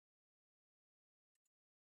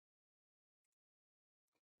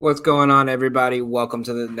What's going on, everybody? Welcome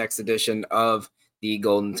to the next edition of the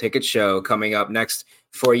Golden Ticket Show. Coming up next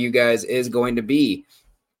for you guys is going to be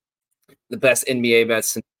the best NBA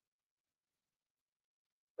bets,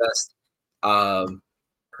 best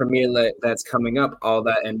Premier bets coming up, all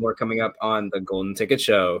that and more coming up on the Golden Ticket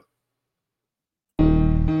Show.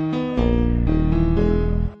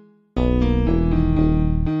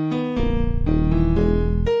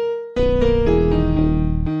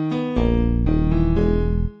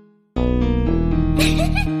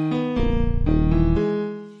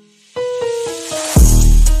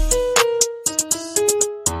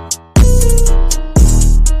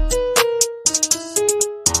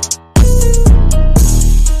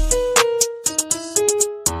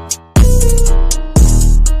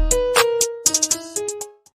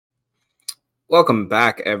 Welcome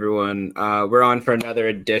back, everyone. We're on for another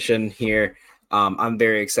edition here. I'm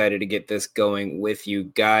very excited to get this going with you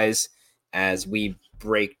guys as we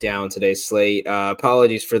break down today's slate.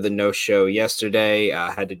 Apologies for the no-show yesterday.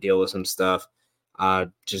 I had to deal with some stuff.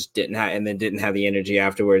 Just didn't have the energy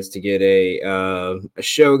afterwards to get a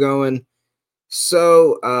show going.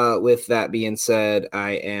 So with that being said,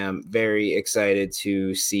 I am very excited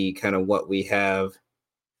to see kind of what we have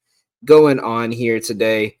going on here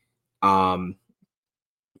today.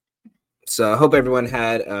 So I hope everyone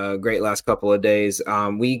had a great last couple of days.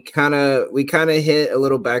 We kind of hit a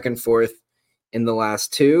little back and forth in the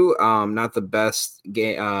last two. Not the best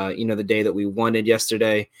game, the day that we wanted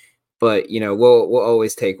yesterday, but we'll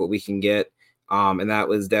always take what we can get. And that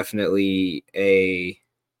was definitely a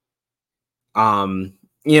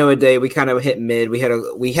day we kind of hit mid. We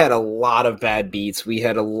had a lot of bad beats. We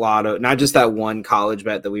had a lot of, not just that one college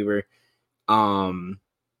bet that we were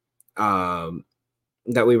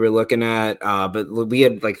looking at, but we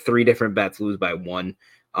had like three different bets lose by one.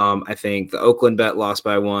 I think the Oakland bet lost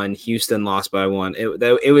by one, Houston lost by one.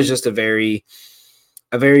 It was just a very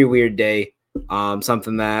weird day.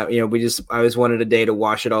 Something that I just wanted a day to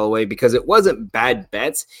wash it all away because it wasn't bad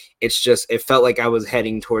bets. It's just it felt like I was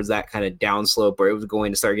heading towards that kind of downslope where it was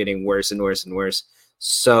going to start getting worse and worse and worse.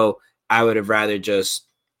 So I would have rather just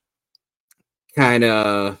kind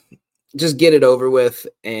of just get it over with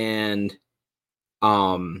and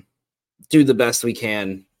do the best we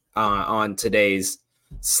can on today's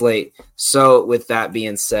slate. So with that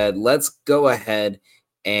being said, let's go ahead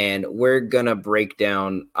and we're gonna break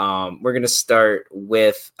down. We're gonna start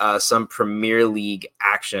with some Premier League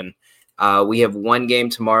action. We have one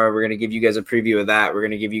game tomorrow. We're gonna give you guys a preview of that. We're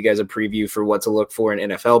gonna give you guys a preview for what to look for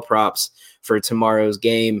in NFL props for tomorrow's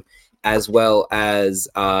game, as well as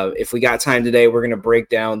if we got time today, we're going to break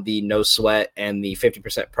down the no sweat and the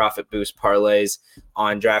 50% profit boost parlays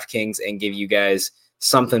on DraftKings and give you guys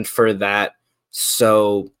something for that.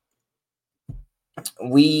 So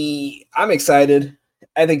I'm excited.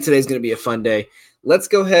 I think today's going to be a fun day. Let's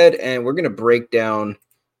go ahead and we're going to break down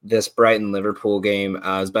this Brighton-Liverpool game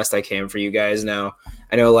as best I can for you guys. Now,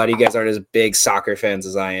 I know a lot of you guys aren't as big soccer fans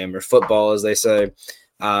as I am, or football as they say,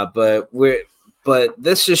 but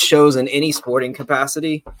this just shows in any sporting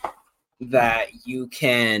capacity that you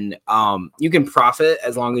can profit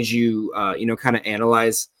as long as you kind of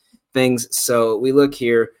analyze things. So we look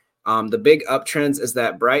here. The big uptrends is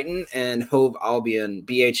that Brighton and Hove Albion,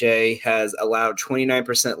 BHA, has allowed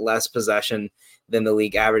 29% less possession than the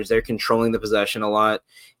league average. They're controlling the possession a lot,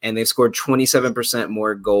 and they've scored 27%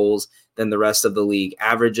 more goals than the rest of the league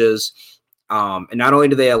averages. And not only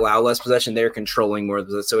do they allow less possession, they're controlling more.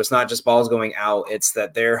 So it's not just balls going out. It's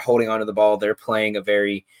that they're holding onto the ball. They're playing a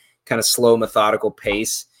very kind of slow, methodical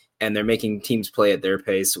pace, and they're making teams play at their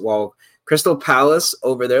pace. While Crystal Palace,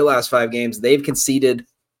 over their last 5 games, they've conceded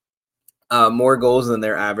more goals than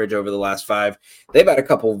their average over the last 5. They've had a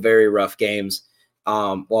couple very rough games.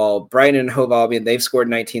 While Brighton and Hove Albion, they've scored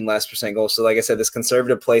 19% less goals. So like I said, this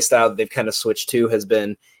conservative play style that they've kind of switched to has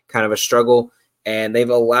been kind of a struggle. And they've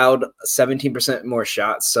allowed 17% more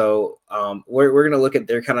shots. So we're going to look at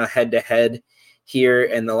their kind of head-to-head here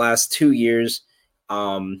in the last 2 years.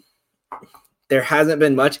 There hasn't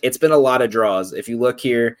been much. It's been a lot of draws. If you look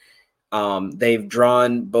here, they've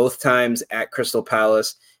drawn both times at Crystal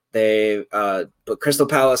Palace. But Crystal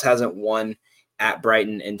Palace hasn't won at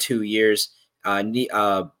Brighton in 2 years.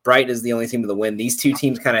 Brighton is the only team with a win. These two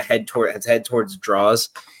teams kind of head towards draws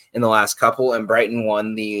in the last couple, and Brighton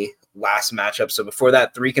won the last matchup. So before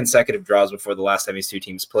that, 3 consecutive draws before the last time these two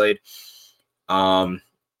teams played. If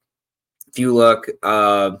you look,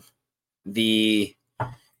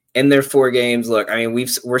 in their 4 games, look, I mean,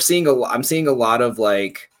 I'm seeing a lot of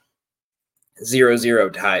like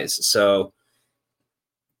 0-0 ties. So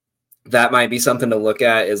that might be something to look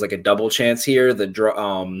at, is like a double chance here. The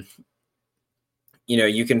draw,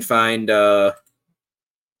 you can find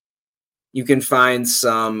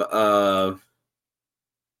some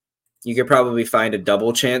you could probably find a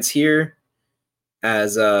double chance here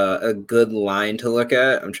as a good line to look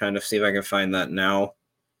at. I'm trying to see if I can find that now.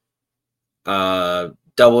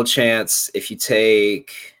 Double chance, if you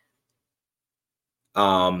take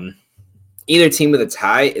either team with a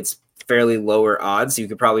tie, it's fairly lower odds. You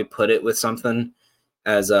could probably put it with something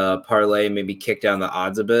as a parlay, maybe kick down the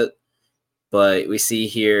odds a bit. But we see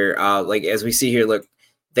here, as we see here, look,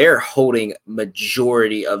 they're holding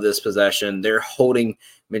majority of this possession. They're holding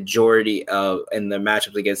majority of in the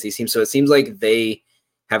matchups against these teams. So it seems like they've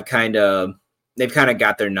kind of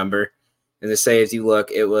got their number. As I say, as you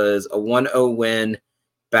look, it was a 1-0 win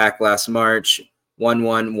back last March,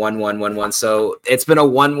 1-1, 1-1, 1-1. So it's been a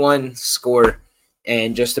 1-1 score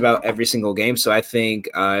in just about every single game. So I think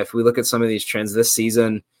if we look at some of these trends this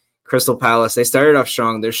season, Crystal Palace, they started off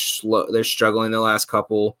strong. They're slow. They're struggling the last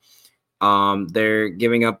couple. They're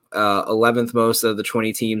giving up 11th most of the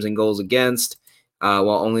 20 teams in goals against, while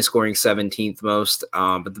only scoring 17th most.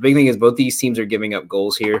 But the big thing is both these teams are giving up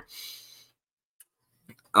goals here.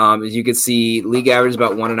 As you can see, league average is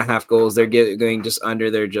about 1.5 goals. They're going just under.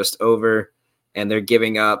 They're just over, and they're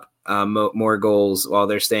giving up more goals while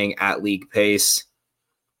they're staying at league pace.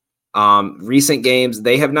 Recent games,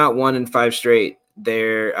 they have not won in 5 straight.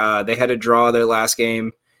 They had a draw their last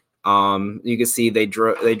game. You can see they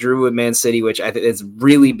drew with Man City, which I think is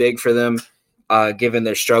really big for them, given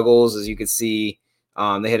their struggles. As you can see,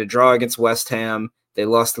 they had a draw against West Ham. They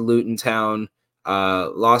lost to Luton Town,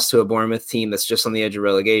 lost to a Bournemouth team that's just on the edge of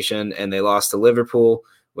relegation, and they lost to Liverpool,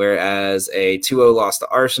 whereas a 2-0 loss to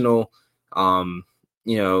Arsenal.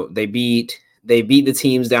 They beat the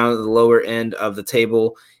teams down at the lower end of the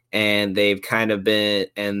table, and they've kind of been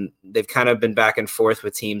back and forth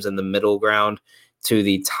with teams in the middle ground to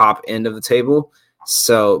the top end of the table.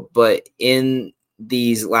 So, but in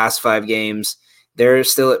these last 5 games, they're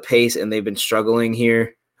still at pace and they've been struggling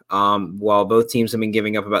here, while both teams have been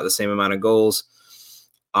giving up about the same amount of goals.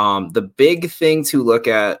 The big thing to look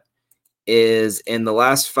at is in the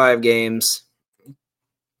last 5 games,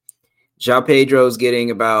 João Pedro's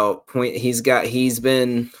getting about point. He's had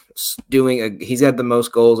the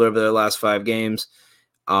most goals over the last 5 games.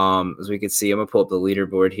 As we can see, I'm gonna pull up the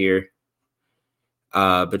leaderboard here.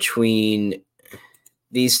 Between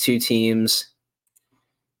these two teams,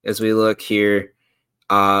 as we look here,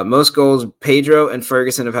 most goals, Pedro and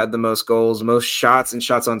Ferguson have had the most goals. Most shots and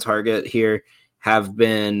shots on target here have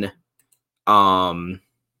been, have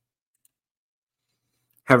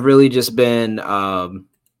really just been,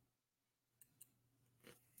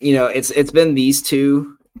 it's been these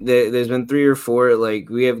two. There's been 3 or 4. Like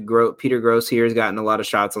we have Peter Gross here has gotten a lot of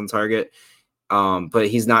shots on target, but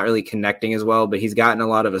he's not really connecting as well. But he's gotten a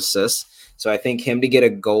lot of assists. So I think him to get a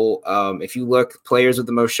goal. If you look, players with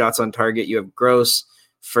the most shots on target, you have Gross,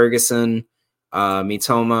 Ferguson,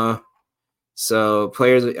 Mitoma. So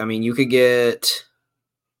players. I mean, you could get.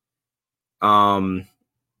 You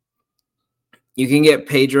can get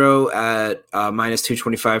Pedro at minus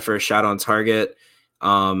 225 for a shot on target.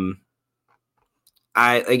 I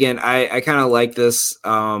kind of like this.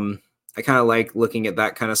 I kind of like looking at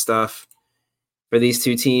that kind of stuff for these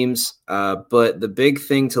two teams. But the big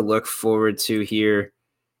thing to look forward to here,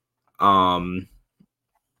 as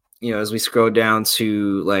we scroll down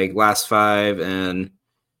to like last 5 and,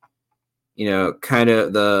 kind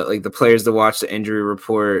of the players to watch, the injury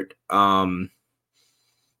report,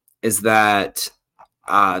 is that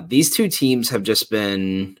these two teams have just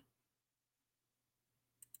been,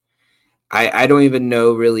 I don't even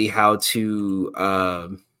know really how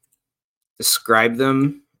to describe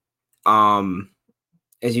them.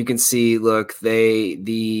 As you can see, look, as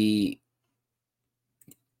we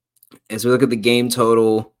look at the game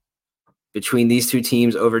total between these two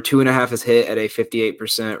teams, over 2.5 is hit at a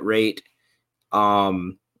 58% rate.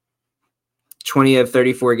 20 of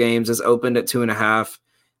 34 games is opened at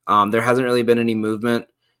 2.5. There hasn't really been any movement.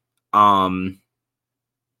 You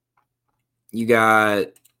got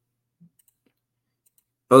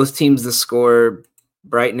both teams to score,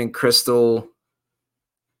 Brighton and Crystal.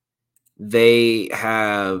 Both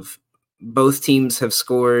teams have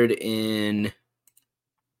scored in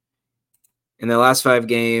the last 5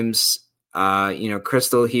 games.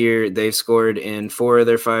 Crystal here, they've scored in 4 of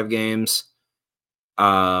their 5 games.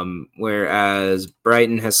 Whereas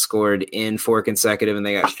Brighton has scored in 4 consecutive and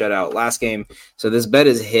they got shut out last game. So this bet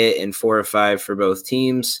is hit in 4 or 5 for both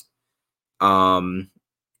teams.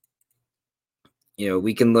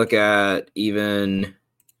 We can look at even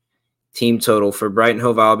team total for Brighton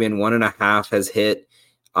Hove Albion, 1.5 has hit.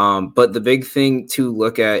 But the big thing to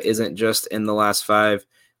look at isn't just in the last 5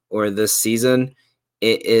 or this season.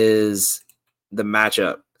 It is the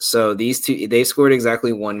matchup. So these two, they scored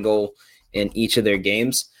exactly 1 goal in each of their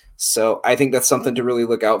games. So I think that's something to really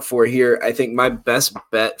look out for here. I think my best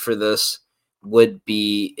bet for this would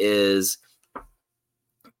be is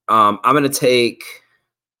I'm going to take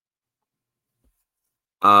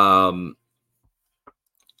João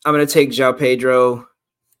Pedro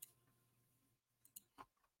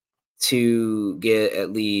to get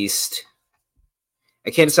at least. I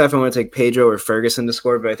can't decide if I want to take Pedro or Ferguson to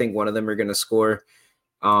score, but I think one of them are going to score.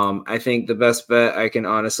 I think the best bet I can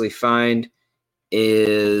honestly find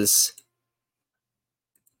is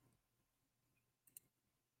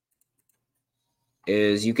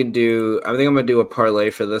you can do. I think I'm going to do a parlay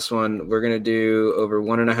for this one. We're going to do over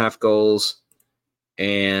 1.5 goals,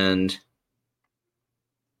 and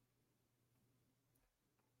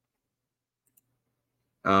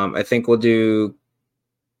I think we'll do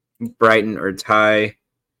Brighton or tie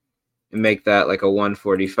and make that like a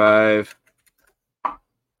 145.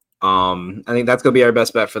 I think that's gonna be our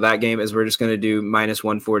best bet for that game. Is we're just gonna do minus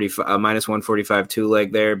 145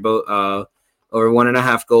 2-leg there, both over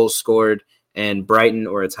 1.5 goals scored, and Brighton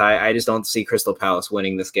or a tie. I just don't see Crystal Palace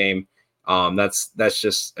winning this game. That's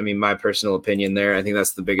just, I mean, my personal opinion there. I think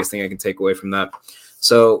that's the biggest thing I can take away from that.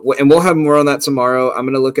 So, and we'll have more on that tomorrow. I'm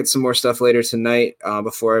going to look at some more stuff later tonight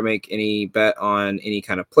before I make any bet on any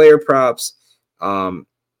kind of player props.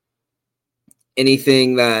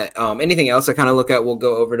 Anything else I kind of look at, we'll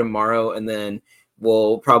go over tomorrow, and then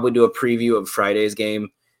we'll probably do a preview of Friday's game.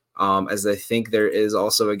 As I think there is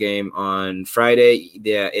also a game on Friday.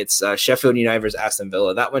 Yeah, it's Sheffield United versus Aston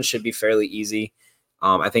Villa. That one should be fairly easy.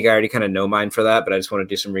 I think I already kind of know mine for that, but I just want to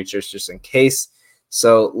do some research just in case.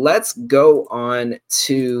 So let's go on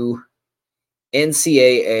to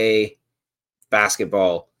NCAA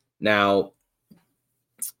basketball. Now,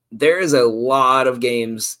 there is a lot of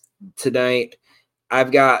games tonight.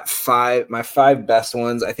 I've got my 5 best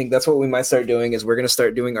ones. I think that's what we might start doing is we're going to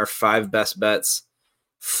start doing our 5 best bets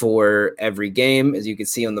for every game, as you can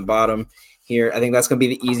see on the bottom here. I think that's going to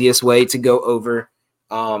be the easiest way to go over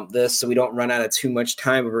this so we don't run out of too much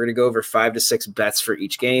time. We're going to go over 5 to 6 bets for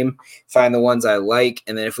each game, find the ones I like,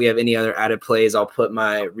 and then if we have any other added plays, I'll put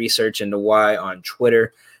my research into why on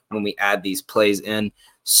Twitter when we add these plays in.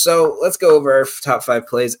 So let's go over our top 5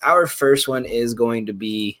 plays. Our first one is going to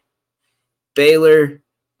be Baylor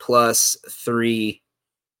 +3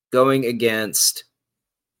 going against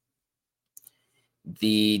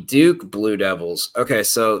the Duke Blue Devils. Okay,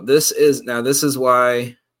 so this is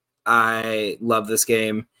why I love this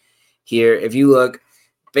game here. If you look,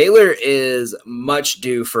 Baylor is much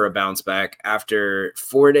due for a bounce back after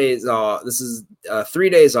 4 days off. This is 3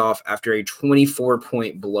 days off after a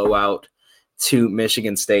 24-point blowout to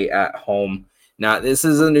Michigan State at home. Now, this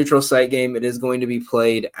is a neutral site game. It is going to be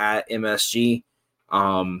played at MSG.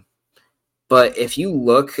 But if you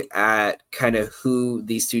look at kind of who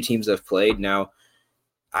these two teams have played now,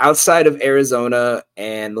 outside of Arizona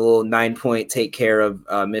and the little 9-point take care of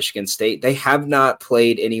Michigan State, they have not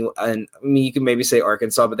played anyone. I mean, you can maybe say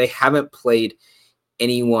Arkansas, but they haven't played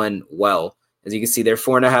anyone well. As you can see, they're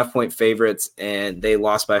 4.5-point favorites, and they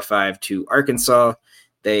lost by 5 to Arkansas.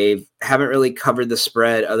 They haven't really covered the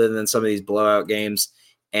spread other than some of these blowout games.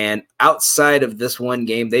 And outside of this one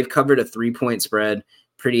game, they've covered a 3-point spread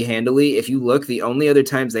pretty handily. If you look, the only other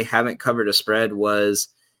times they haven't covered a spread was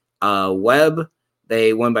Webb.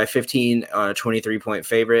 They won by 15, 23-point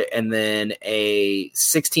favorite, and then a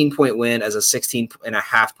 16-point win as a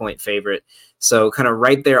 16.5-point favorite. So kind of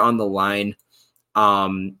right there on the line.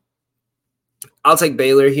 I'll take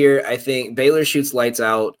Baylor here. I think Baylor shoots lights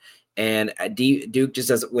out, and Duke just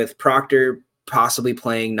does, with Proctor possibly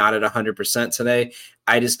playing not at 100% today,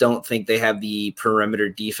 I just don't think they have the perimeter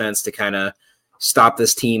defense to kind of stop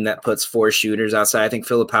this team that puts 4 shooters outside. I think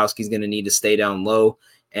Filipowski's going to need to stay down low,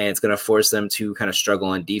 and it's going to force them to kind of struggle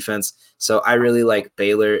on defense. So I really like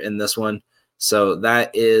Baylor in this one. So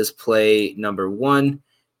that is play number 1.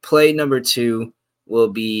 Play number 2 will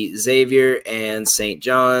be Xavier and St.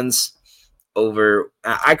 John's over.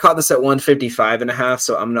 I caught this at 155.5,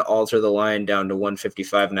 so I'm going to alter the line down to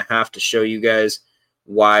 155.5 to show you guys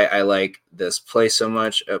why I like this play so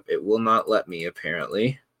much. It will not let me,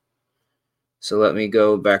 apparently. So let me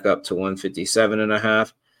go back up to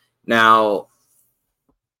 157.5. Now,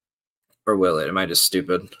 or will it? Am I just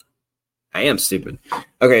stupid? I am stupid.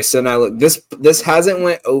 Okay, so now look, this hasn't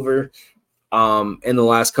went over in the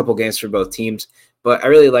last couple games for both teams, but I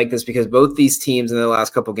really like this because both these teams in the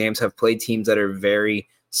last couple games have played teams that are very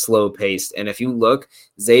slow paced. And if you look,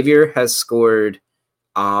 Xavier has scored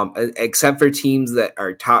Except for teams that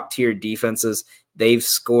are top tier defenses, they've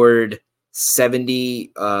scored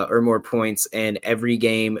 70 or more points in every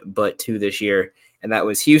game but 2 this year. And that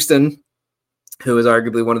was Houston, who is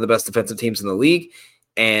arguably one of the best defensive teams in the league,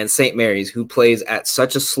 and St. Mary's, who plays at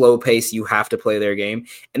such a slow pace, you have to play their game.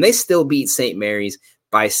 And they still beat St. Mary's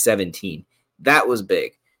by 17. That was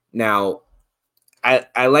big. Now,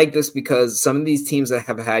 I like this because some of these teams that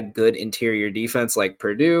have had good interior defense, like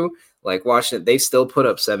Purdue, like Washington, they've still put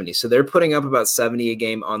up 70. So they're putting up about 70 a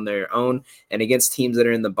game on their own. And against teams that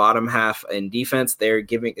are in the bottom half in defense, they're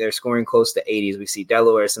scoring close to 80s. We see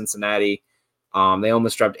Delaware, Cincinnati. They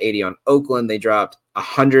almost dropped 80 on Oakland. They dropped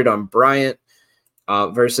 100 on Bryant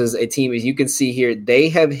versus a team, as you can see here, they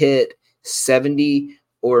have hit 70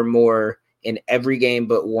 or more in every game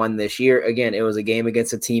but one this year. Again, it was a game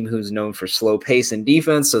against a team who's known for slow pace and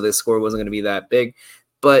defense, so the score wasn't going to be that big.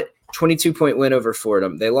 But 22-point win over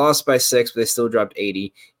Fordham. They lost by 6, but they still dropped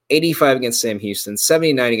 80. 85 against Sam Houston,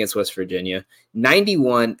 79 against West Virginia,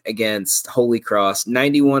 91 against Holy Cross,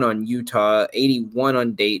 91 on Utah, 81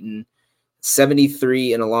 on Dayton,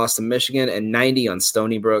 73 in a loss to Michigan, and 90 on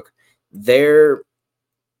Stony Brook. They're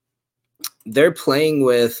playing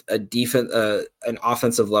with an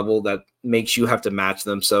offensive level that makes you have to match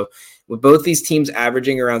them. So with both these teams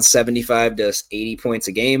averaging around 75 to 80 points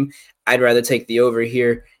a game, I'd rather take the over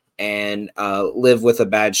here and live with a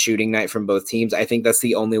bad shooting night from both teams. I think that's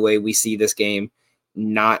the only way we see this game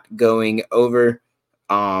not going over.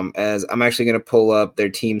 As I'm actually going to pull up their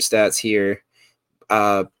team stats here.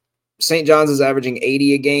 St. John's is averaging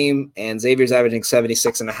 80 a game, and Xavier's averaging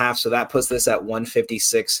 76.5. So that puts this at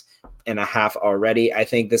 156.5 already. I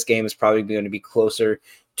think this game is probably going to be closer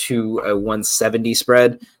to a 170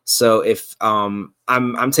 spread. So if I'm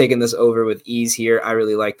taking this over with ease here. I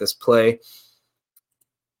really like this play.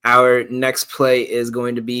 Our next play is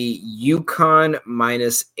going to be UConn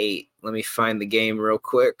 -8. Let me find the game real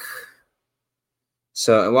quick.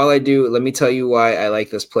 So, and while I do, let me tell you why I like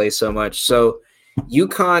this play so much. So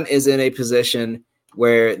UConn is in a position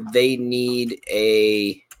where they need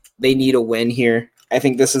a win here. I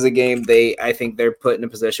think this is a game I think they're put in a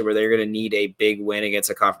position where they're going to need a big win against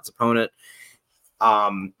a conference opponent.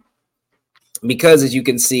 Because as you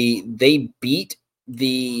can see, they beat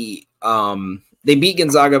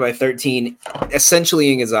Gonzaga by 13,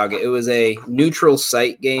 essentially in Gonzaga. It was a neutral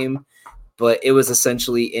site game, but it was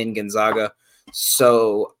essentially in Gonzaga.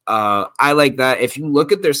 So I like that. If you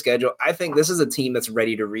look at their schedule, I think this is a team that's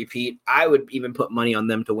ready to repeat. I would even put money on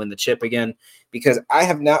them to win the chip again, because I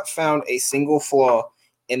have not found a single flaw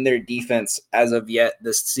in their defense as of yet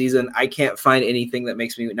this season. I can't find anything that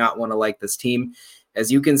makes me not want to like this team.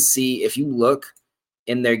 As you can see, if you look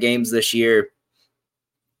in their games this year,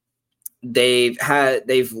 they've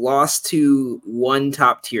lost to one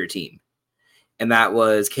top tier team, and that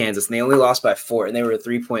was Kansas. And they only lost by 4, and they were a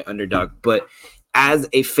 3-point underdog. But as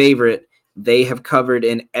a favorite, they have covered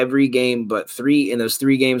in every game but 3, and those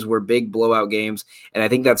 3 games were big blowout games. And I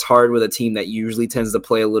think that's hard with a team that usually tends to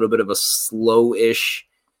play a little bit of a slow-ish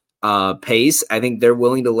pace. I think they're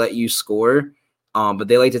willing to let you score, but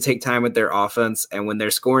they like to take time with their offense. And when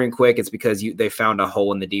they're scoring quick, it's because they found a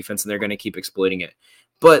hole in the defense, and they're going to keep exploiting it.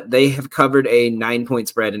 But they have covered a 9-point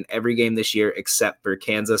spread in every game this year except for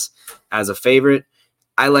Kansas as a favorite.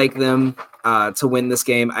 I like them to win this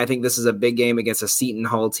game. I think this is a big game against a Seton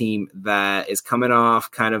Hall team that is coming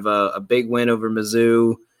off kind of a big win over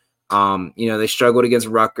Mizzou. They struggled against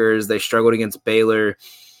Rutgers. They struggled against Baylor.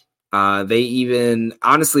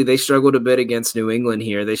 They struggled a bit against New England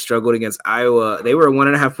here. They struggled against Iowa. They were a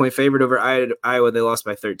 1.5-point favorite over Iowa. They lost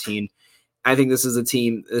by 13. I think this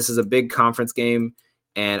is a big conference game,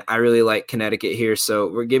 and I really like Connecticut here.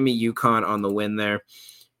 So we're giving me UConn on the win there.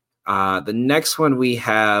 The next one we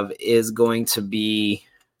have is going to be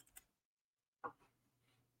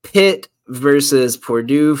Pitt versus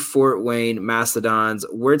Purdue, Fort Wayne, Mastodons.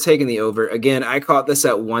 We're taking the over. Again, I caught this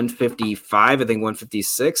at 155, I think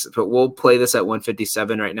 156, but we'll play this at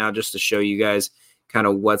 157 right now just to show you guys kind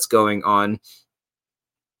of what's going on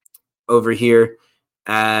over here.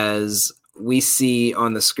 As we see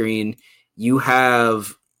on the screen, you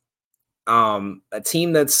have a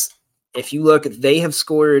team that's, if you look, they have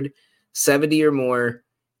scored 70 or more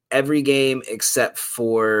every game except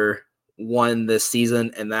for one this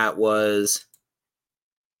season, and that was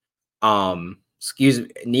one,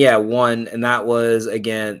 and that was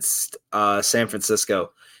against San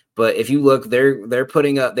Francisco. But if you look, they've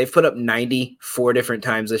put up 90 4 different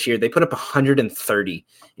times this year. They put up 130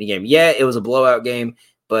 in a game. Yeah, it was a blowout game,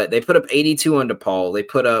 but they put up 82 on DePaul. They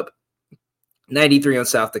put up 93 on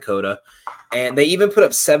South Dakota. And they even put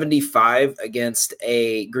up 75 against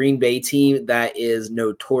a Green Bay team that is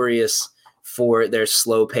notorious for their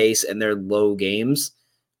slow pace and their low games.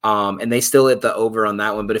 And they still hit the over on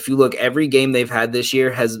that one. But if you look, every game they've had this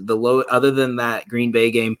year has the low, other than that Green Bay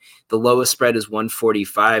game, the lowest spread is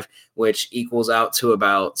 145, which equals out to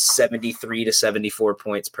about 73 to 74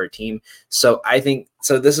 points per team. So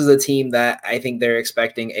this is a team that I think they're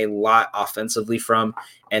expecting a lot offensively from,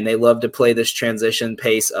 and they love to play this transition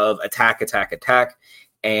pace of attack.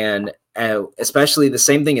 And especially the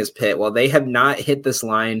same thing as Pitt. While they have not hit this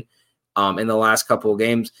line in the last couple of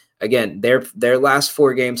games, again, their last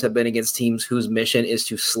 4 games have been against teams whose mission is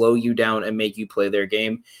to slow you down and make you play their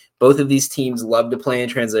game. Both of these teams love to play in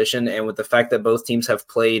transition, and with the fact that both teams have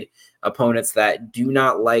played opponents that do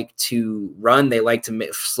not like to run, they like to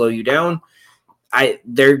slow you down. I think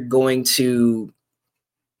they're going to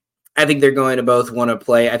both want to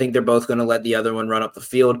play. I think they're both going to let the other one run up the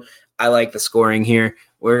field. I like the scoring here.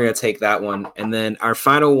 We're going to take that one. And then our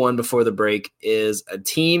final one before the break is a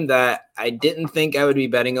team that I didn't think I would be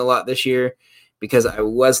betting a lot this year because I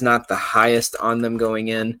was not the highest on them going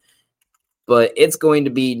in. But it's going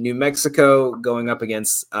to be New Mexico going up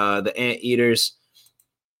against the Anteaters.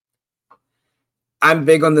 I'm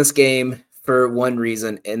big on this game for one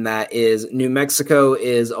reason, and that is New Mexico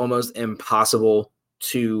is almost impossible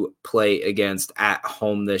to play against at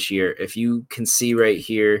home this year. If you can see right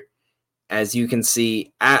here, as you can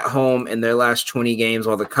see at home in their last 20 games,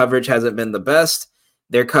 while the coverage hasn't been the best,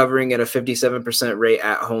 they're covering at a 57% rate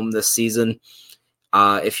at home this season.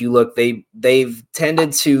 If you look, they've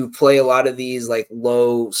tended to play a lot of these like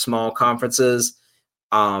low, small conferences,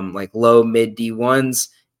 like low, mid D1s,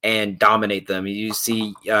 and dominate them. You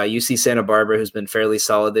see UC Santa Barbara, who's been fairly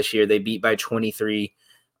solid this year. They beat by 23.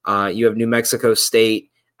 You have New Mexico State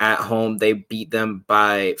at home. They beat them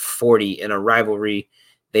by 40 in a rivalry.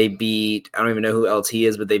 They beat, I don't even know who LT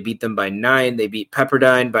is, but they beat them by 9. They beat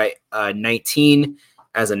Pepperdine by 19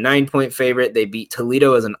 as a 9-point favorite. They beat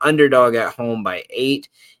Toledo as an underdog at home by 8.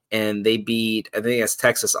 And they beat, I think that's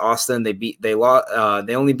Texas Austin.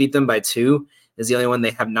 They only beat them by 2. Is the only one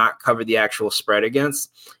they have not covered the actual spread against.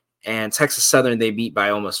 And Texas Southern, they beat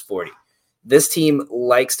by almost 40. This team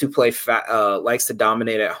likes to play likes to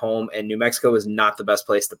dominate at home, and New Mexico is not the best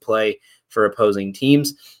place to play for opposing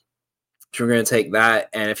teams. So we're going to take that.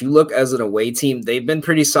 And if you look as an away team, they've been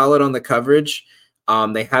pretty solid on the coverage.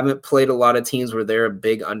 They haven't played a lot of teams where they're a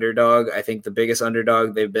big underdog. I think the biggest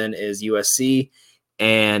underdog they've been is USC,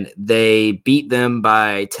 and they beat them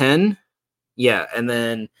by 10. Yeah, and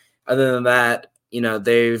then other than that,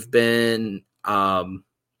 they've been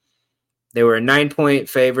they were a 9-point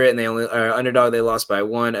favorite, and they only underdog. They lost by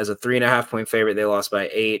 1. As a 3.5-point favorite, they lost by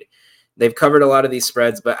 8. They've covered a lot of these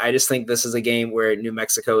spreads, but I just think this is a game where New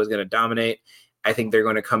Mexico is going to dominate. I think they're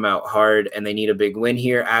going to come out hard, and they need a big win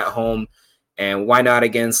here at home. And why not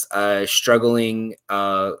against a struggling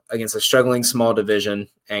small division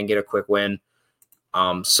and get a quick win?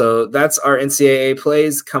 So that's our NCAA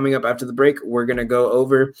plays. Coming up after the break, we're going to go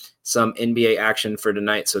over some NBA action for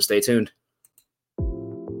tonight, so stay tuned.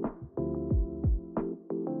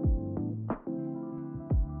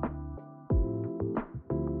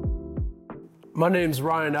 My name's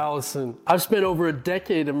Ryan Allison. I've spent over a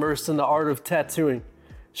decade immersed in the art of tattooing.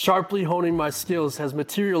 Sharply honing my skills has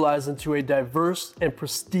materialized into a diverse and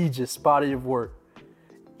prestigious body of work.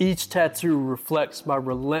 Each tattoo reflects my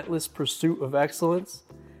relentless pursuit of excellence,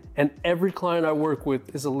 and every client I work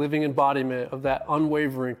with is a living embodiment of that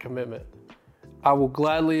unwavering commitment. I will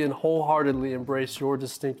gladly and wholeheartedly embrace your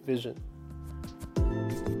distinct vision.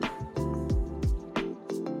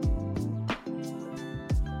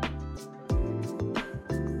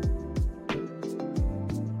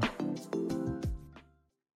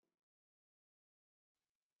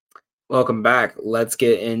 Welcome back. Let's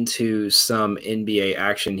get into some NBA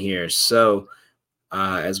action here. So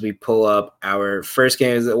as we pull up our first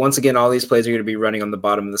game, once again, all these plays are going to be running on the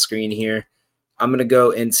bottom of the screen here. I'm going to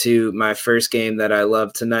go into my first game that I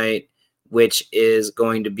love tonight, which is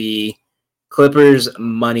going to be Clippers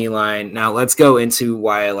money line. Now let's go into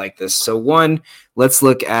why I like this. So one, let's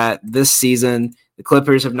look at this season. The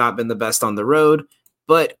Clippers have not been the best on the road,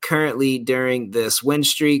 but currently during this win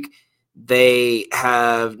streak, they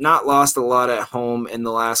have not lost a lot at home in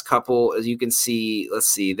the last couple. As you can see, let's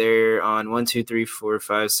see, they're on 1, 2, 3, 4,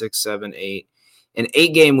 5, 6, 7, 8. An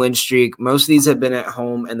 8-game win streak. Most of these have been at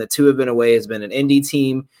home, and the 2 have been away. Has been an Indy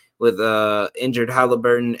team with injured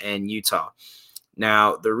Halliburton and Utah.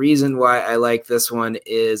 Now, the reason why I like this one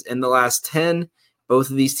is in the last 10, both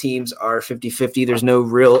of these teams are 50-50. There's no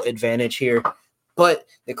real advantage here, but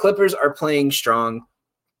the Clippers are playing strong.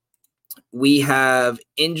 We have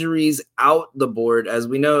injuries out the board. As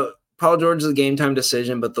we know, Paul George is a game time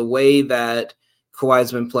decision, but the way that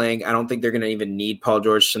Kawhi's been playing, I don't think they're going to even need Paul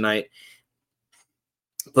George tonight.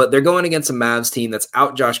 But they're going against a Mavs team that's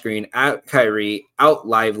out Josh Green, out Kyrie, out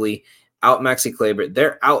Lively, out Maxi Kleber.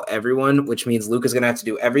 They're out everyone, which means Luka's going to have to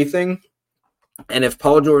do everything. And if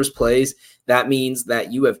Paul George plays, that means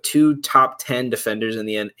that you have 2 top 10 defenders in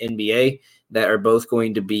the NBA that are both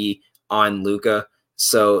going to be on Luka.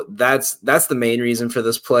 So that's the main reason for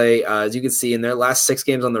this play. As you can see, in their last 6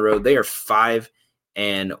 games on the road, they are 5-1.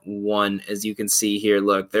 As you can see here,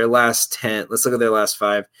 look, their last 10. Let's look at their last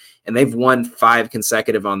 5, and they've won 5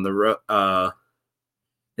 consecutive on the road.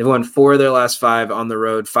 They've won 4 of their last 5 on the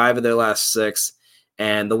road, 5 of their last 6.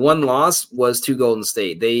 And the one loss was to Golden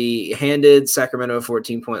State. They handed Sacramento a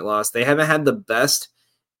 14-point loss. They haven't had the best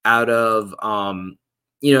out of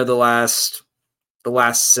the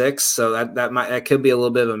last 6. So that could be a little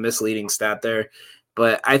bit of a misleading stat there.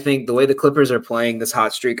 But I think the way the Clippers are playing this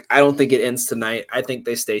hot streak, I don't think it ends tonight. I think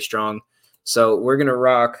they stay strong. So we're gonna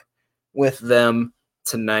rock with them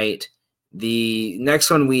tonight. The next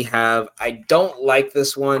one we have, I don't like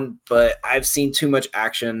this one, but I've seen too much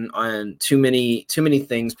action on too many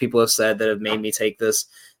things people have said that have made me take this.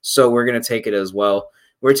 So we're going to take it as well.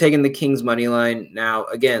 We're taking the Kings money line. Now,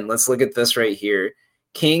 again, let's look at this right here.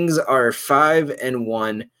 Kings are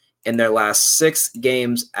 5-1 in their last 6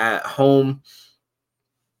 games at home.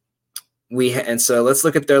 And so let's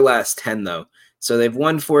look at their last 10 though. So they've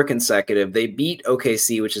won 4 consecutive. They beat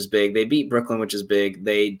OKC, which is big. They beat Brooklyn, which is big.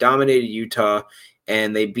 They dominated Utah,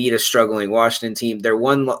 and they beat a struggling Washington team. They're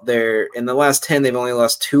in the last 10, they've only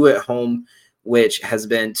lost 2 at home, which has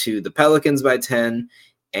been to the Pelicans by 10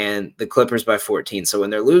 and the Clippers by 14. So when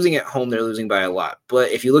they're losing at home, they're losing by a lot. But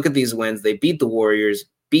if you look at these wins, they beat the Warriors,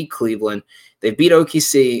 beat Cleveland. They beat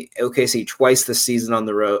OKC twice this season on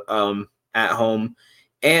the road at home.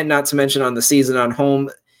 And not to mention on the season on home,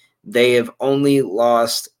 they have only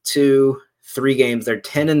lost 2-3 games. They're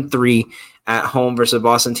 10-3 at home versus a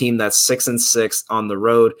Boston team that's 6-6 on the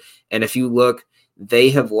road. And if you look,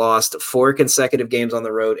 they have lost 4 consecutive games on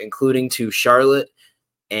the road, including to Charlotte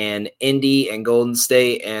and Indy and Golden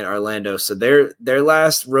State and Orlando. So their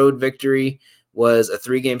last road victory was a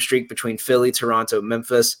 3-game streak between Philly, Toronto,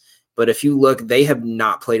 Memphis. But if you look, they have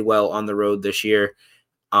not played well on the road this year.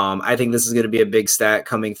 I think this is going to be a big stat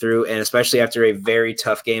coming through, and especially after a very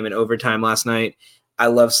tough game in overtime last night. I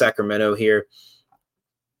love Sacramento here.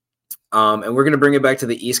 And we're going to bring it back to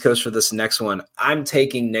the East Coast for this next one. I'm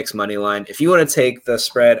taking Knicks money line. If you want to take the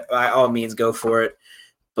spread, by all means, go for it.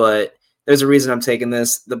 But there's a reason I'm taking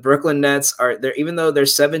this. The Brooklyn Nets are there, even though they're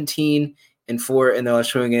 17-4 in their last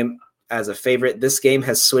showing game as a favorite. This game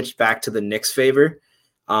has switched back to the Knicks' favor.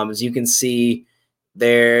 As you can see,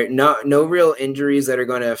 there no real injuries that are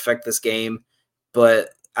going to affect this game,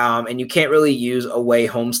 but and you can't really use away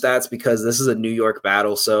home stats because this is a New York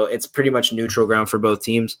battle, so it's pretty much neutral ground for both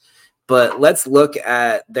teams. But let's look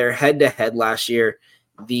at their head-to-head last year.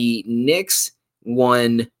 The Knicks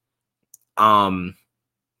won. The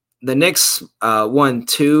Knicks won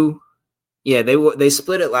 2. Yeah, they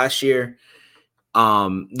split it last year.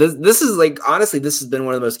 This is honestly, this has been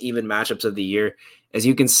one of the most even matchups of the year. As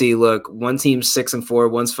you can see, look, one team's 6-4,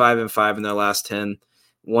 one's 5-5 in their last 10.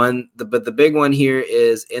 But the big one here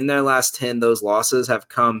is in their last 10, those losses have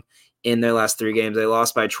come in their last 3 games. They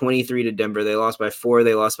lost by 23 to Denver. They lost by 4.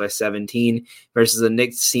 They lost by 17 versus the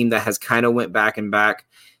Knicks team that has kind of went back and back.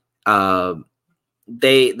 The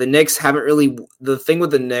Knicks haven't really – the thing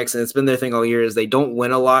with the Knicks, and it's been their thing all year, is they don't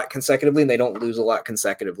win a lot consecutively and they don't lose a lot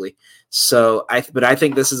consecutively. So I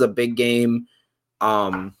think this is a big game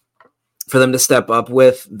for them to step up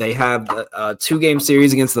with. They have a 2-game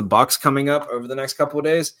series against the Bucks coming up over the next couple of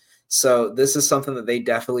days. So this is something that they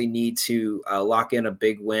definitely need to lock in a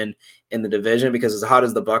big win in the division, because as hot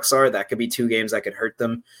as the Bucks are, that could be 2 games that could hurt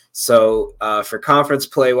them. So for conference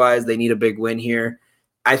play-wise, they need a big win here.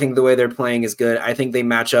 I think the way they're playing is good. I think they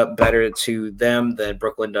match up better to them than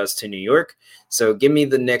Brooklyn does to New York. So give me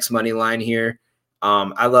the Knicks money line here.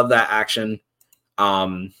 I love that action.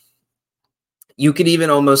 You could even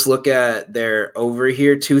almost look at their over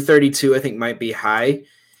here. 232, I think, might be high.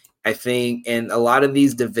 I think in a lot of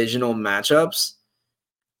these divisional matchups,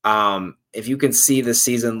 if you can see this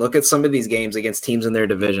season, look at some of these games against teams in their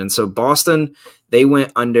division. So Boston, they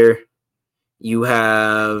went under. You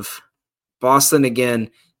have Boston again,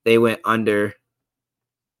 they went under.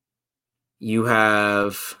 You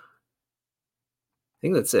have, I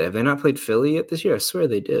think that's it. Have they not played Philly yet this year? I swear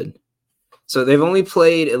they did. So they've only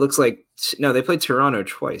played, it looks like, no, they played Toronto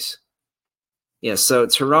twice. Yeah, so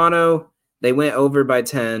Toronto, they went over by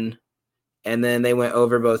 10. and then they went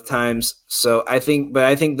over both times. So I think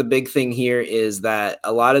the big thing here is that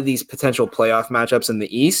a lot of these potential playoff matchups in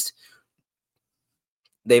the East,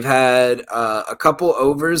 they've had a couple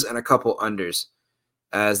overs and a couple unders.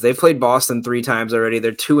 As they've played Boston 3 times already,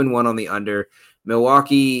 they're 2-1 on the under.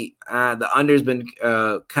 Milwaukee, the under's been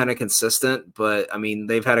kind of consistent, but I mean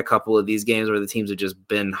they've had a couple of these games where the teams have just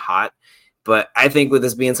been hot. But I think with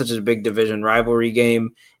this being such a big division rivalry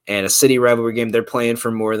game and a city rivalry game, they're playing for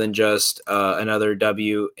more than just another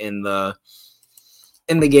W in the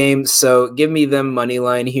game. So give me them money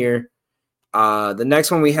line here. The next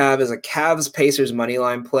one we have is a Cavs-Pacers money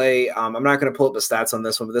line play. I'm not going to pull up the stats on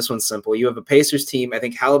this one, but this one's simple. You have a Pacers team, I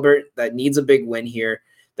think Halliburton, that needs a big win here.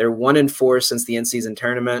 They're 1-4 since the in-season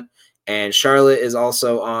tournament, and Charlotte is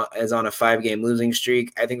also on a 5-game losing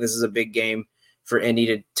streak. I think this is a big game for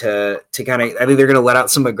Indy to kind of. I think they're going to let out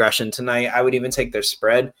some aggression tonight. I would even take their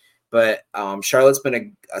spread, but Charlotte's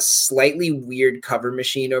been a slightly weird cover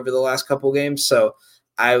machine over the last couple games, so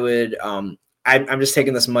I would. I'm just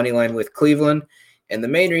taking this money line with Cleveland, and the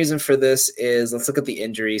main reason for this is let's look at the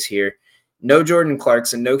injuries here. No Jordan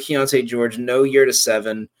Clarkson, no Keontae George, no year to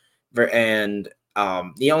 7, and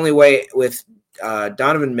the only way with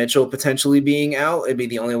Donovan Mitchell potentially being out, it'd be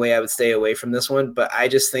the only way I would stay away from this one. But I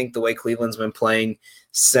just think the way Cleveland's been playing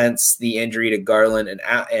since the injury to Garland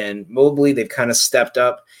and Mobley, they've kind of stepped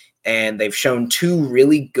up and they've shown 2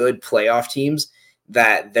 really good playoff teams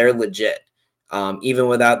that they're legit. Even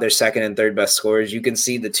without their second and third best scorers, you can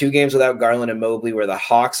see the 2 games without Garland and Mobley were the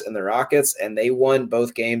Hawks and the Rockets, and they won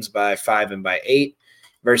both games by 5 and by 8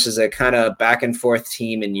 versus a kind of back and forth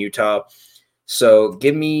team in Utah. So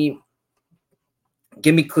give me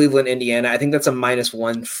Cleveland, Indiana. I think that's a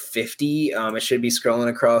 -150. It should be scrolling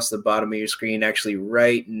across the bottom of your screen actually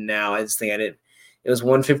right now. I just think I didn't. It was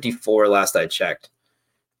 154 last I checked.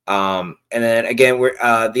 And then again, we're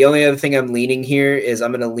the only other thing I'm leaning here is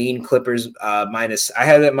I'm going to lean Clippers minus. I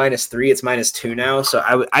had it at -3. It's -2 now. So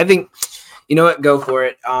I think, you know what, go for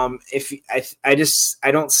it. If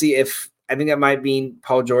I don't see if I think that might mean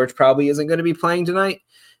Paul George probably isn't going to be playing tonight.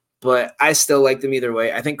 But I still like them either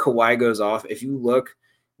way. I think Kawhi goes off. If you look,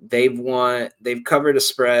 they've covered a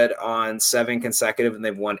spread on 7 consecutive, and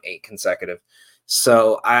they've won 8 consecutive.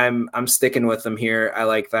 So I'm sticking with them here. I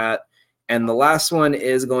like that. And the last one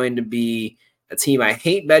is going to be a team I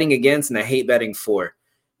hate betting against and I hate betting for.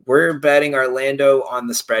 We're betting Orlando on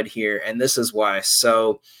the spread here, and this is why.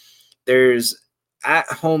 So there's at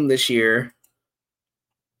home this year.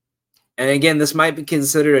 And again, this might be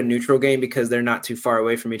considered a neutral game because they're not too far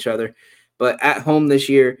away from each other. But at home this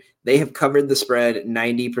year, they have covered the spread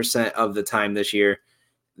 90% of the time this year.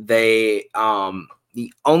 They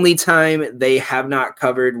the only time they have not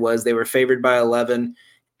covered was they were favored by 11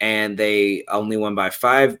 and they only won by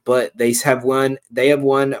 5. But they have won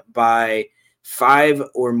by 5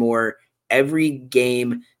 or more every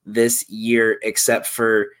game this year except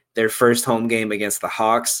for their first home game against the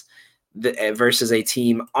Hawks. Versus a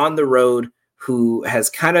team on the road who has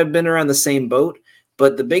kind of been around the same boat.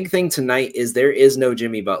 But the big thing tonight is there is no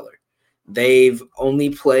Jimmy Butler. They've only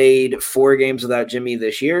played 4 games without Jimmy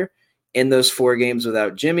this year. In those 4 games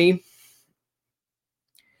without Jimmy,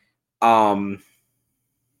 let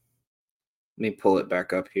me pull it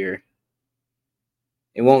back up here.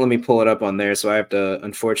 It won't let me pull it up on there, so I have to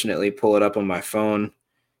unfortunately pull it up on my phone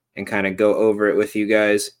and kind of go over it with you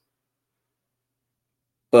guys.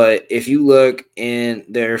 But if you look in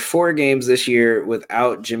their 4 games this year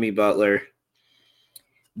without Jimmy Butler,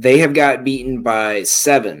 they have got beaten by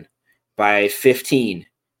 7, by 15,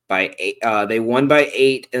 by 8. They won by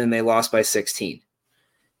 8, and then they lost by 16.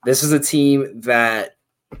 This is a team that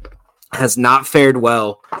has not fared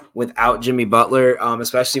well without Jimmy Butler,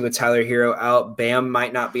 especially with Tyler Hero out. Bam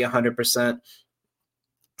might not be 100%.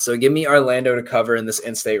 So give me Orlando to cover in this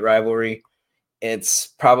in-state rivalry. It's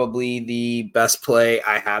probably the best play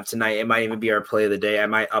I have tonight. It might even be our play of the day. I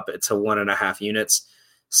might up it to 1.5 units.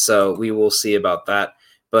 So we will see about that.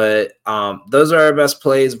 But those are our best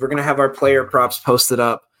plays. We're going to have our player props posted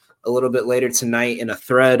up a little bit later tonight in a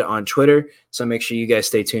thread on Twitter. So make sure you guys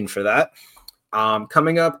stay tuned for that.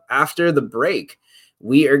 Coming up after the break,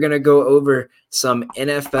 we are going to go over some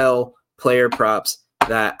NFL player props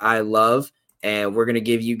that I love. And we're going to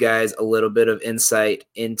give you guys a little bit of insight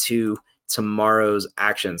into tomorrow's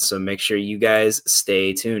action. So make sure you guys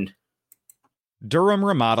stay tuned. Durham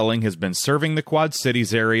Remodeling has been serving the Quad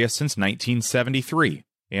Cities area since 1973.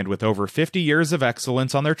 And with over 50 years of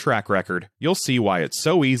excellence on their track record, you'll see why it's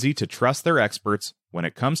so easy to trust their experts when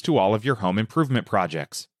it comes to all of your home improvement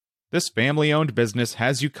projects. This family-owned business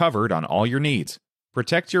has you covered on all your needs.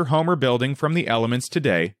 Protect your home or building from the elements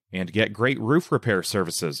today and get great roof repair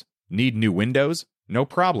services. Need new windows? No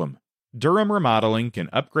problem. Durham Remodeling can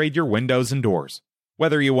upgrade your windows and doors.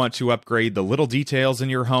 Whether you want to upgrade the little details in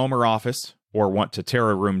your home or office, or want to tear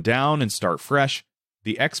a room down and start fresh,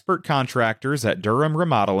 the expert contractors at Durham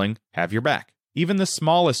Remodeling have your back. Even the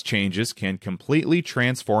smallest changes can completely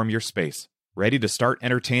transform your space. Ready to start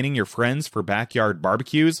entertaining your friends for backyard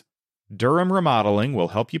barbecues? Durham Remodeling will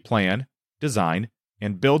help you plan, design,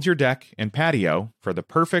 and build your deck and patio for the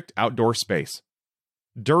perfect outdoor space.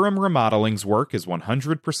 Durham Remodeling's work is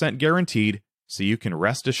 100% guaranteed, so you can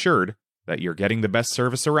rest assured that you're getting the best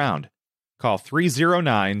service around. Call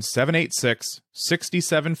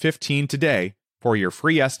 309-786-6715 today for your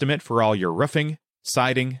free estimate for all your roofing,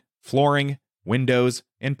 siding, flooring, windows,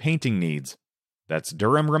 and painting needs. That's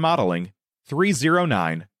Durham Remodeling,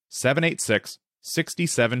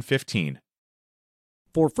 309-786-6715.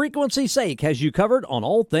 For frequency's sake has you covered on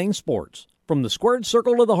all things sports. From the squared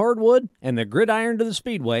circle to the hardwood and the gridiron to the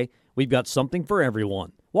speedway, we've got something for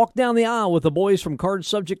everyone. Walk down the aisle with the boys from Cards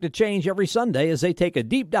Subject to Change every Sunday as they take a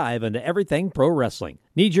deep dive into everything pro wrestling.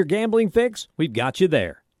 Need your gambling fix? We've got you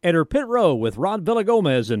there. Enter Pit Row with Rod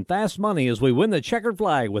Villagomez and Fast Money as we win the checkered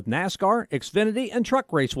flag with NASCAR, Xfinity, and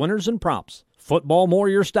truck race winners and props. Football more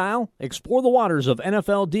your style? Explore the waters of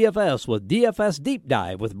NFL DFS with DFS Deep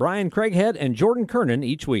Dive with Brian Craighead and Jordan Kernan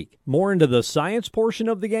each week. More into the science portion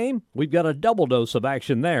of the game? We've got a double dose of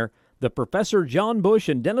action there. The Professor John Bush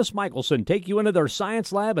and Dennis Michelson take you into their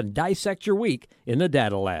science lab and dissect your week in the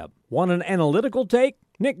data lab. Want an analytical take?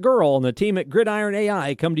 Nick Gurl and the team at Gridiron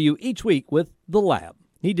AI come to you each week with The Lab.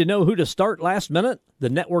 Need to know who to start last minute? The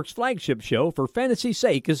network's flagship show, For Fantasy's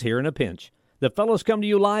Sake, is here in a pinch. The fellows come to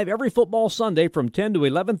you live every football Sunday from 10 to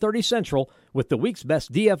 11:30 Central with the week's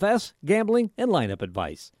best DFS, gambling, and lineup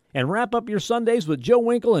advice. And wrap up your Sundays with Joe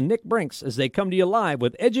Winkle and Nick Brinks as they come to you live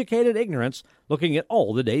with educated ignorance looking at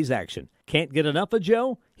all the day's action. Can't get enough of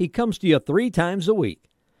Joe? He comes to you 3 times a week.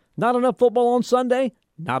 Not enough football on Sunday?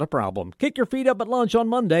 Not a problem. Kick your feet up at lunch on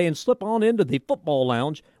Monday and slip on into the football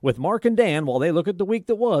lounge with Mark and Dan while they look at the week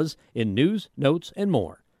that was in news, notes, and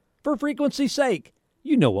more. For frequency's sake,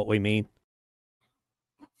 you know what we mean.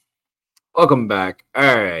 Welcome back.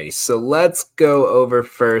 All right, so let's go over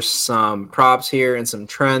first some props here and some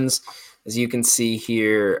trends. As you can see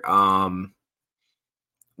here,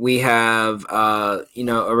 we have a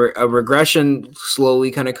regression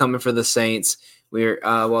slowly kind of coming for the Saints.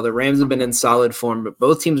 While the Rams have been in solid form, but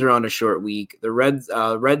both teams are on a short week. The red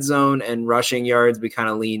zone and rushing yards, we kind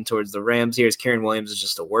of lean towards the Rams here. As Karen Williams is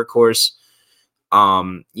just a workhorse.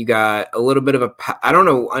 You got a little bit of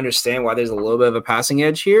understand why there's a little bit of a passing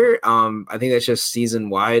edge here. I think that's just season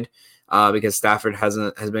wide because Stafford has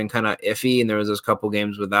been kind of iffy, and there was those couple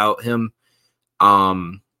games without him.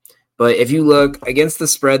 But if you look against the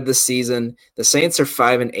spread this season, the Saints are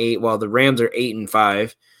 5-8, while the Rams are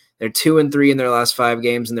 8-5. They're 2-3 in their last 5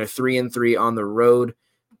 games, and they're 3-3 on the road.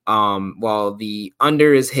 While the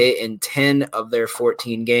under is hit in 10 of their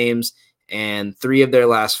 14 games, and 3 of their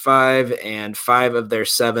last 5, and 5 of their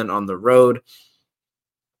 7 on the road.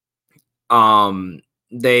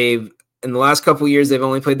 They've in the last couple of years they've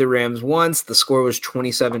only played the Rams once. The score was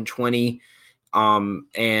 27-20. And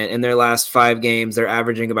in their last 5 games, they're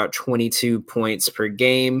averaging about 22 points per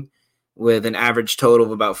game, with an average total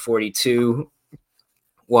of about 42.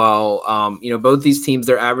 While both these teams,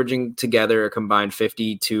 they're averaging together a combined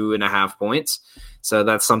 52.5 points. So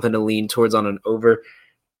that's something to lean towards on an over.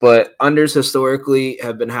 But unders historically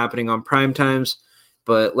have been happening on prime times.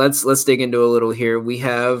 But let's dig into a little here. We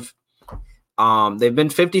have they've been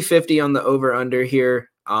 50-50 on the over under here.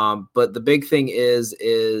 But the big thing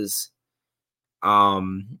is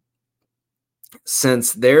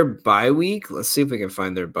since their bye week, let's see if we can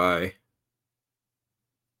find their bye.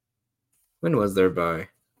 When was their bye?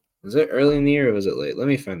 Was it early in the year or was it late? Let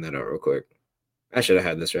me find that out real quick. I should have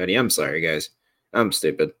had this ready. I'm sorry, guys. I'm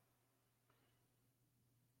stupid.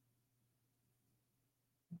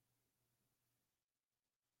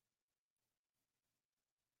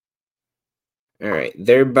 All right,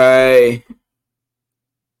 their bye.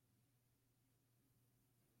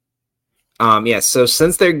 So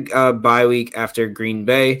since their bye week after Green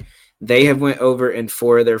Bay, they have went over in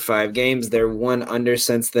 4 of their 5 games. Their one under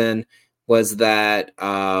since then was that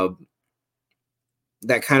that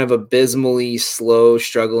kind of abysmally slow,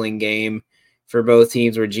 struggling game for both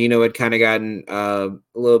teams where Geno had kind of gotten a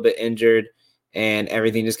little bit injured and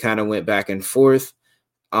everything just kind of went back and forth.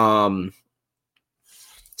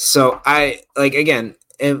 So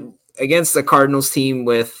against the Cardinals team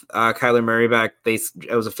with Kyler Murray back,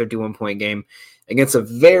 it was a 51-point game. Against a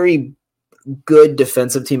very good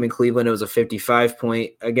defensive team in Cleveland, it was a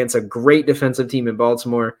 55-point. Against a great defensive team in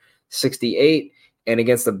Baltimore, 68. And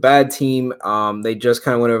against a bad team, they just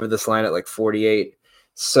kind of went over this line at like 48.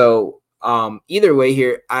 So either way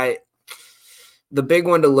here, the big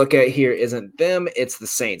one to look at here isn't them, it's the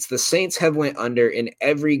Saints. The Saints have went under in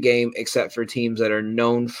every game except for teams that are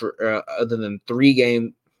known for other than 3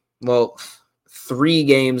 games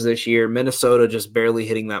this year. Minnesota just barely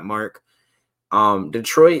hitting that mark.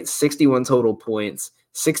 Detroit, 61 total points,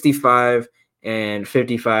 65 and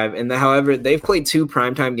 55. And however, they've played 2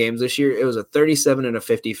 primetime games this year. It was a 37 and a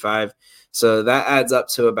 55. So that adds up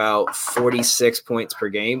to about 46 points per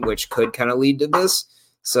game, which could kind of lead to this.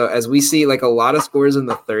 So as we see, like a lot of scores in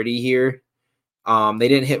the 30 here, they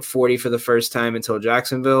didn't hit 40 for the first time until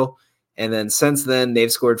Jacksonville. And then since then,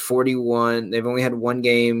 they've scored 41. They've only had 3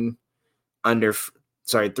 games under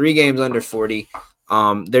 40.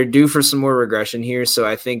 They're due for some more regression here. So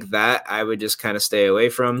I think that I would just kind of stay away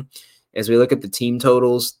from. As we look at the team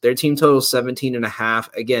totals, their team total is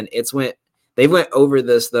 17.5. Again, they went over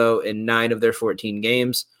this though in 9 of their 14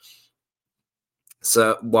 games.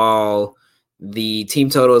 So while the team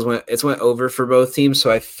total went over for both teams.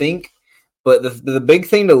 So I think, but the big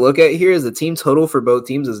thing to look at here is the team total for both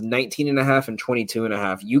teams is 19.5 and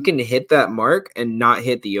 22.5. You can hit that mark and not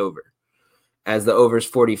hit the over, as the over is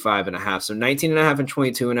 45.5. So 19.5 and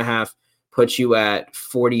 22.5 puts you at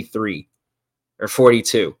 43 or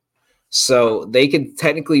 42. So they could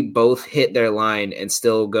technically both hit their line and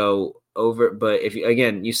still go over. But if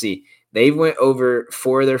you see they've went over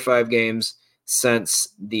 4 of their 5 games since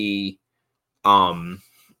their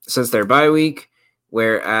bye week,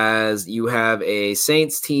 whereas you have a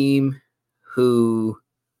Saints team who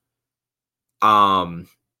they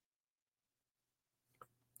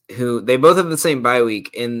both have the same bye week.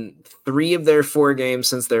 In 3 of their 4 games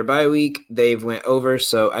since their bye week, they've went over.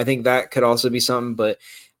 So I think that could also be something. But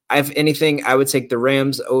if anything, I would take the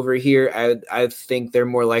Rams over here. I think they're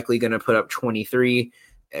more likely going to put up 23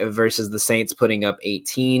 versus the Saints putting up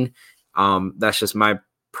 18. That's just my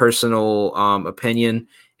personal opinion.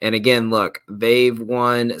 And again, look, they've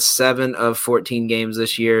won 7 of 14 games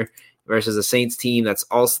this year versus a Saints team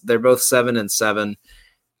they're both 7-7.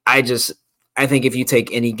 I think if you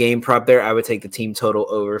take any game prop there, I would take the team total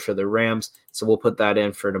over for the Rams. So we'll put that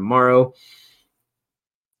in for tomorrow.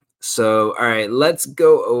 So, all right, let's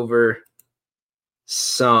go over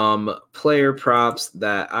some player props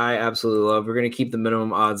that I absolutely love. We're going to keep the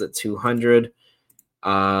minimum odds at 200.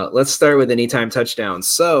 Let's start with anytime touchdown.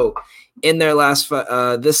 So in their last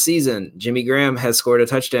this season, Jimmy Graham has scored a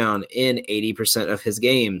touchdown in 80% of his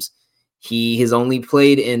games. He has only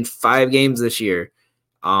played in 5 games this year.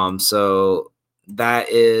 So that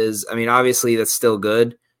is, obviously that's still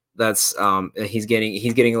good. That's he's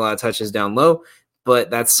getting a lot of touches down low,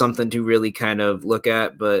 but that's something to really kind of look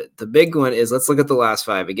at. But the big one is, let's look at the last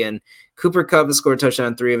 5 again. Cooper Kupp has scored a touchdown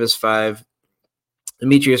in 3 of his 5.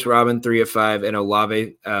 Demetrius Robin, 3 of 5, and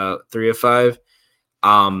Olave, 3 of 5.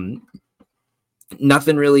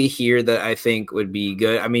 Nothing really here that I think would be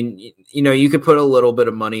good. You could put a little bit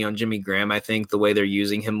of money on Jimmy Graham, I think, the way they're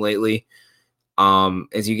using him lately.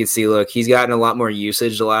 As you can see, look, he's gotten a lot more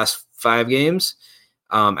usage the last 5 games.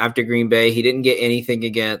 After Green Bay, he didn't get anything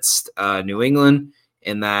against New England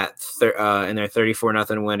in that in their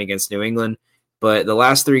 34-0 win against New England. But the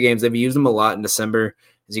last 3 games, they've used him a lot in December.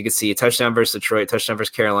 As you can see, a touchdown versus Detroit, touchdown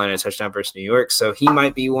versus Carolina, a touchdown versus New York. So he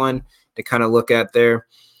might be one to kind of look at there.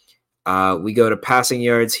 We go to passing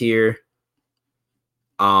yards here.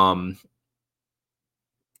 Let's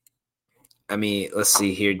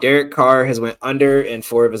see here. Derek Carr has went under in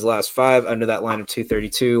 4 of his last 5, under that line of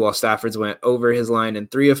 232, while Stafford's went over his line in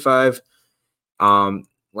 3 of 5.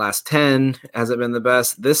 Last 10 hasn't been the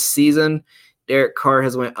best. This season, Derek Carr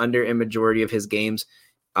has went under in majority of his games.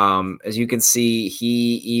 As you can see,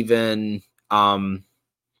 he even, the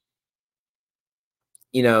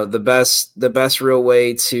best real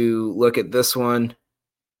way to look at this one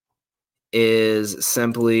is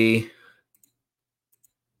simply,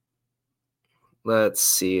 let's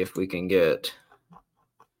see if we can get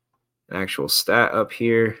an actual stat up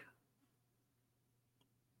here.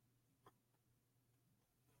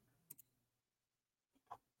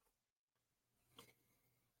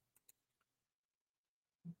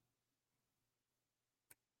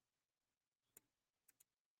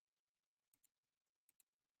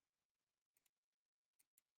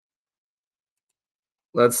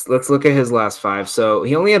 Let's look at his last 5. So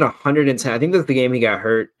he only had 110. I think that's the game he got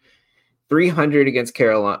hurt. 300 against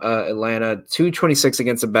Atlanta, 226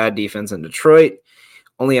 against a bad defense in Detroit,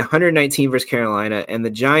 only 119 versus Carolina, and the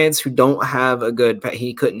Giants, who don't have a good,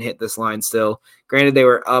 he couldn't hit this line still. Granted, they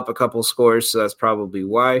were up a couple scores, so that's probably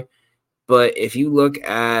why. But if you look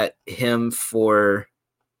at him for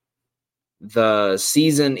the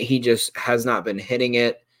season, he just has not been hitting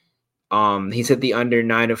it. He's hit the under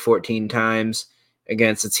 9 of 14 times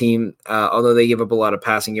against a team, although they give up a lot of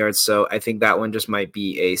passing yards. So I think that one just might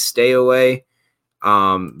be a stay away.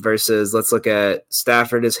 Versus, let's look at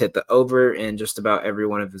Stafford has hit the over in just about every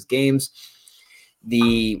one of his games.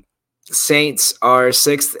 The Saints are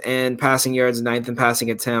 6th in passing yards, 9th in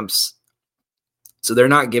passing attempts. So they're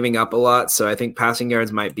not giving up a lot. So I think passing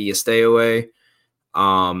yards might be a stay away.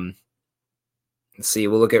 Let's see.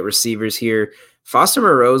 We'll look at receivers here. Foster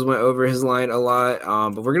Moreau's went over his line a lot,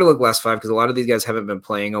 but we're going to look last 5 because a lot of these guys haven't been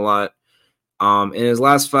playing a lot. In his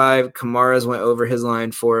last 5, Kamara's went over his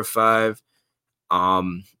line 4 of 5.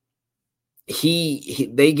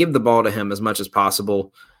 They give the ball to him as much as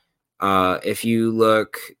possible. If you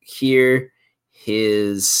look here,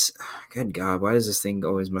 good God, why does this thing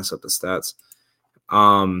always mess up the stats?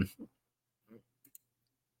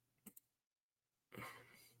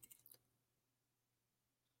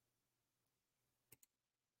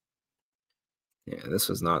 Yeah, this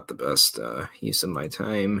was not the best use of my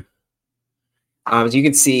time. As you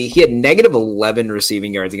can see, he had negative 11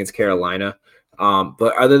 receiving yards against Carolina.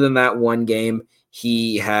 But other than that one game,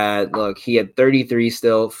 he had 33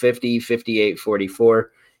 still, 50, 58,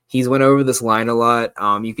 44. He's went over this line a lot.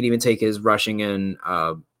 You could even take his rushing and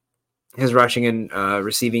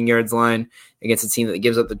receiving yards line against a team that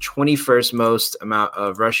gives up the 21st most amount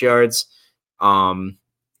of rush yards.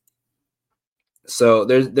 So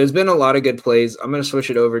there's been a lot of good plays. I'm going to switch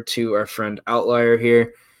it over to our friend Outlier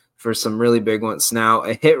here for some really big ones. Now,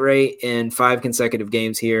 a hit rate in 5 consecutive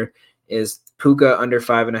games here is Puka under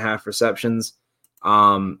 5.5 receptions.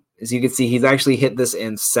 As you can see, he's actually hit this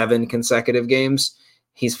in 7 consecutive games.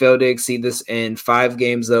 He's failed to exceed this in 5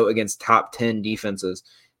 games, though, against top 10 defenses.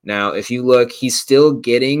 Now, if you look, he's still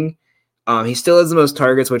getting he still has the most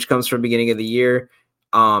targets, which comes from beginning of the year.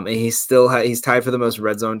 And he's tied for the most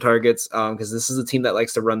red zone targets because this is a team that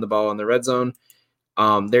likes to run the ball in the red zone.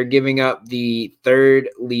 They're giving up the 3rd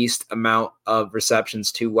least amount of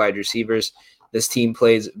receptions to wide receivers. This team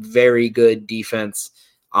plays very good defense,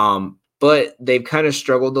 but they've kind of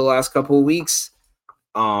struggled the last couple of weeks.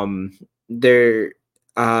 Their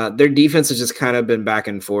defense has just kind of been back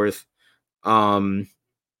and forth.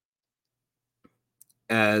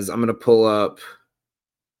 As I'm going to pull up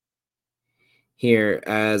here,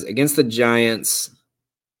 as against the Giants,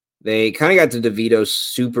 they kind of got to DeVito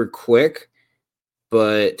super quick,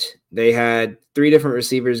 but they had 3 different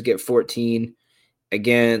receivers get 14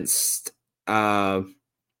 against the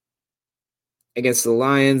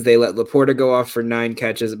Lions. They let Laporta go off for 9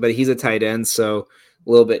 catches, but he's a tight end, so a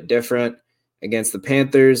little bit different. Against the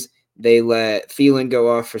Panthers, they let Thielen go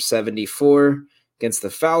off for 74. Against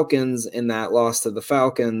the Falcons, in that loss to the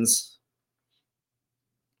Falcons,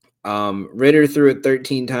 Ritter threw it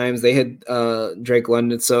 13 times. They had Drake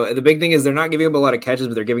London. So the big thing is they're not giving up a lot of catches,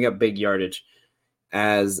 but they're giving up big yardage.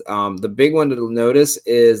 As the big one to notice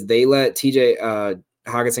is they let TJ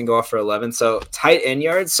Hawkinson go off for 11. So tight end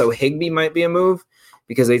yards. So Higbee might be a move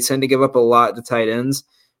because they tend to give up a lot to tight ends.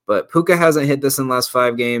 But Puka hasn't hit this in the last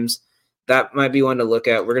 5 games. That might be one to look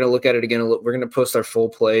at. We're going to look at it again. We're going to post our full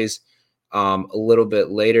plays a little bit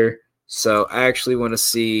later. So I actually want to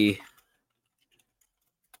see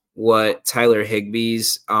what Tyler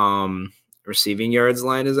Higbee's receiving yards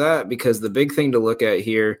line is at, because the big thing to look at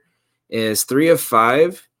here is 3 of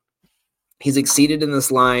 5. He's exceeded in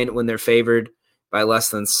this line when they're favored by less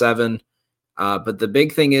than 7. But the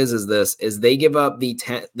big thing is they give up the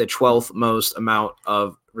 12th most amount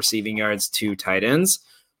of receiving yards to tight ends.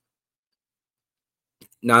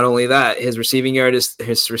 Not only that, his receiving line is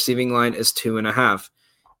 2.5.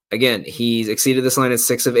 Again, he's exceeded this line in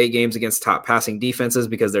 6 of 8 games against top passing defenses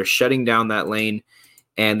because they're shutting down that lane,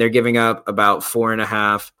 and they're giving up about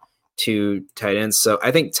 4.5 to tight ends. So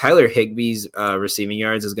I think Tyler Higbee's receiving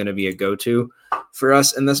yards is going to be a go-to for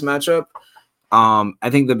us in this matchup. I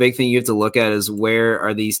think the big thing you have to look at is where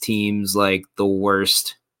are these teams like the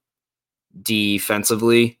worst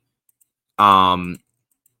defensively.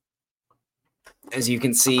 As you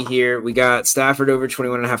can see here, we got Stafford over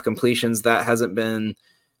 21.5 completions. That hasn't been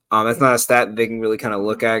that's not a stat that they can really kind of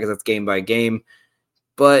look at because that's game by game.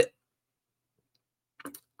 But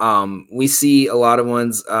we see a lot of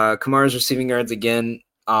ones. Kamara's receiving yards again.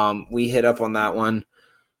 We hit up on that one.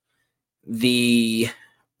 The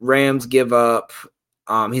Rams give up.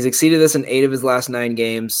 He's exceeded this in 8 of his last 9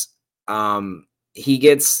 games.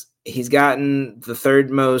 He's gotten the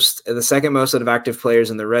second most out of active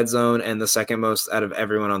players in the red zone and the second most out of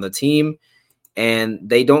everyone on the team. And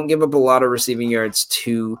they don't give up a lot of receiving yards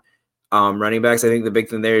to running backs. I think the big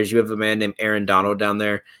thing there is you have a man named Aaron Donald down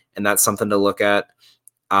there, and that's something to look at.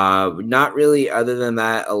 Not really, other than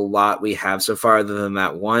that, a lot we have so far, other than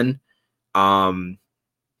that one. Juwan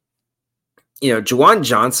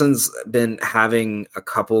Johnson's been having a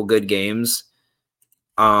couple good games.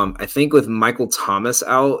 I think with Michael Thomas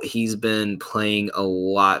out, he's been playing a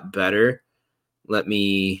lot better. Let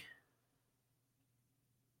me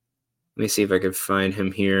see if I could find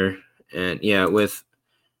him here. And yeah, with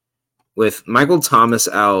Michael Thomas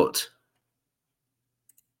out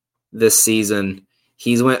this season,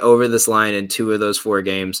 he's went over this line in 2 of those 4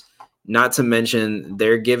 games. Not to mention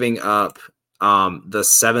they're giving up the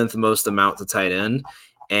 7th most amount to tight end.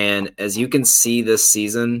 And as you can see this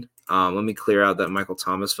season, let me clear out that Michael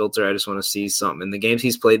Thomas filter. I just want to see something. In the games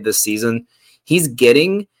he's played this season, he's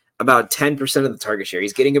getting about 10% of the target share.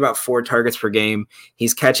 He's getting about 4 targets per game.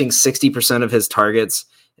 He's catching 60% of his targets.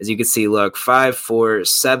 As you can see, look, 5, 4,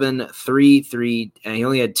 7, 3, 3, and he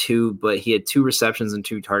only had 2, but he had 2 receptions and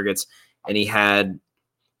 2 targets, and he had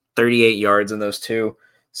 38 yards in those 2.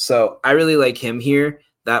 So I really like him here.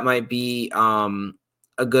 That might be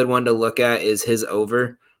a good one to look at is his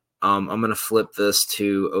over. I'm going to flip this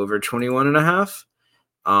to over 21.5,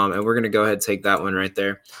 and we're going to go ahead and take that one right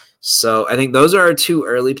there. So I think those are our 2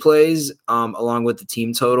 early plays, along with the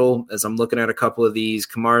team total. As I'm looking at a couple of these,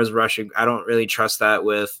 Kamara's rushing, I don't really trust that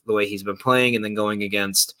with the way he's been playing, and then going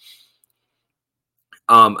against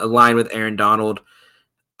a line with Aaron Donald.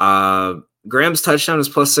 Graham's touchdown is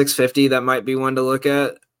plus 650. That might be one to look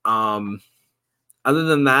at. Other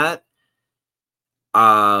than that,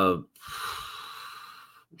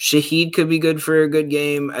 Shaheed could be good for a good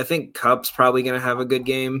game. I think Kupp's probably going to have a good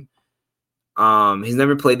game. He's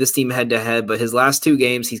never played this team head-to-head, but his last 2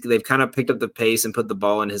 games, they've kind of picked up the pace and put the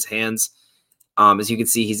ball in his hands. As you can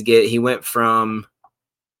see, he went from,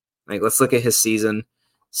 let's look at his season.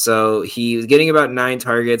 So he was getting about 9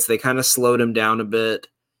 targets. They kind of slowed him down a bit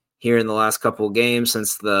here in the last couple of games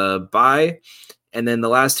since the bye. And then the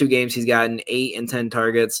last 2 games, he's gotten 8 and 10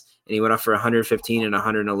 targets, and he went off for 115 and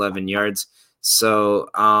 111 yards. So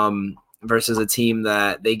versus a team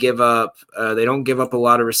that they don't give up a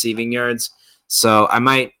lot of receiving yards. So I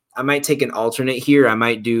might take an alternate here. I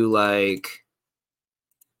might do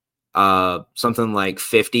something like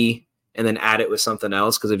 50 and then add it with something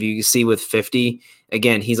else. Because if you see with 50,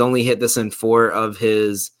 again, he's only hit this in 4 of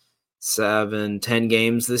his 10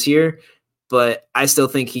 games this year. But I still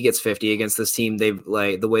think he gets 50 against this team. They've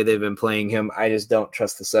the way they've been playing him. I just don't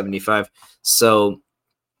trust the 75. So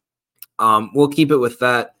we'll keep it with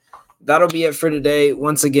that. That'll be it for today.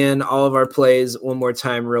 Once again, all of our plays, one more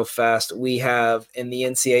time real fast. We have in the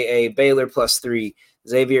NCAA, Baylor plus 3,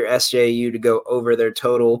 Xavier SJU to go over their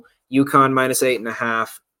total, UConn minus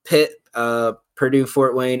 8.5, Pitt, Purdue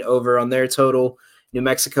Fort Wayne over on their total, New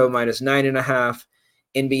Mexico minus 9.5.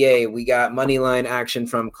 NBA, we got money line action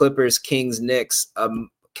from Clippers, Kings, Knicks,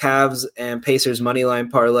 Cavs, and Pacers money line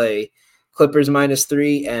parlay. Clippers minus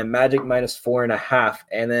 3 and Magic minus 4.5.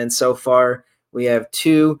 And then so far we have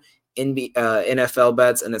 2 NFL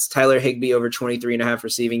bets, and it's Tyler Higbee over 23.5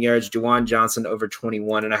 receiving yards, Juwan Johnson over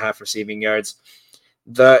 21.5 receiving yards.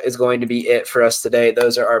 That is going to be it for us today.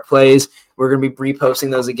 Those are our plays. We're going to be reposting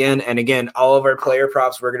those again. And again, all of our player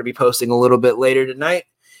props we're going to be posting a little bit later tonight.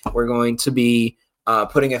 We're going to be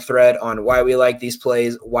putting a thread on why we like these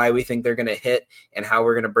plays, why we think they're going to hit, and how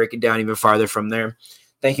we're going to break it down even farther from there.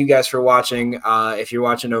 Thank you guys for watching. If you're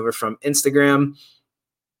watching over from Instagram,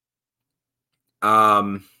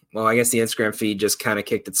 well, I guess the Instagram feed just kind of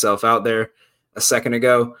kicked itself out there a second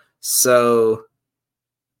ago. So,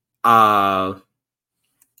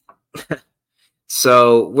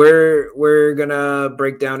 so we're gonna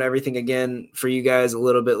break down everything again for you guys a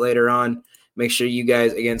little bit later on. Make sure you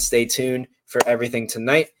guys again stay tuned for everything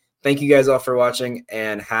tonight. Thank you guys all for watching,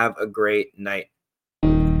 and have a great night.